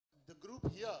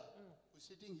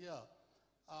sitting here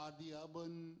are the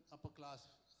urban upper class,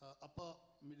 upper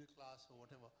middle class or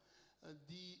whatever.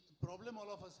 The problem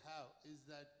all of us have is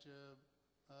that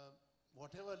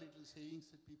whatever little savings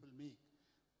that people make,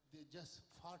 they're just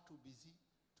far too busy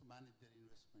to manage their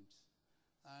investments.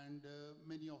 And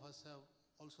many of us have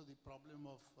also the problem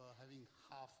of having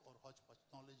half or hodgepodge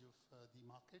knowledge of the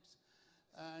markets,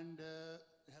 and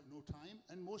have no time,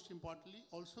 and most importantly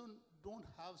also don't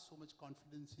have so much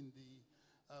confidence in the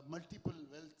multiple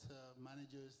wealth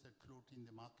managers that float in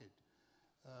the market.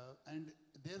 And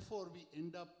therefore we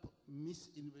end up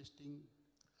misinvesting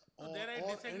or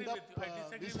end up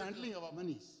mishandling our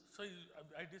monies. So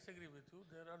I disagree with you.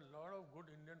 There are a lot of good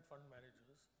Indian fund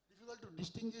managers. Difficult to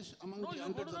distinguish among the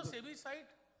hundreds. No, you go to the SEBI SEBI site.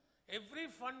 Every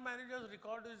fund manager's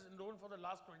record is known for the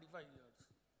last 25 years.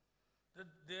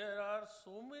 There are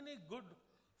so many good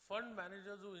fund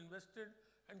managers who invested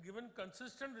and given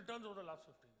consistent returns over the last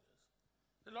 15 years.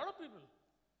 There are a lot of people.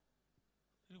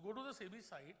 You go to the SEBI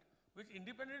site, which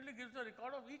independently gives the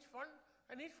record of each fund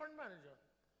and each fund manager.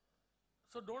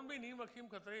 So don't be Neem Hakim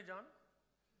Khatre Jan,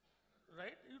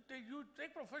 right? You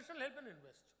take professional help and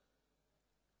invest.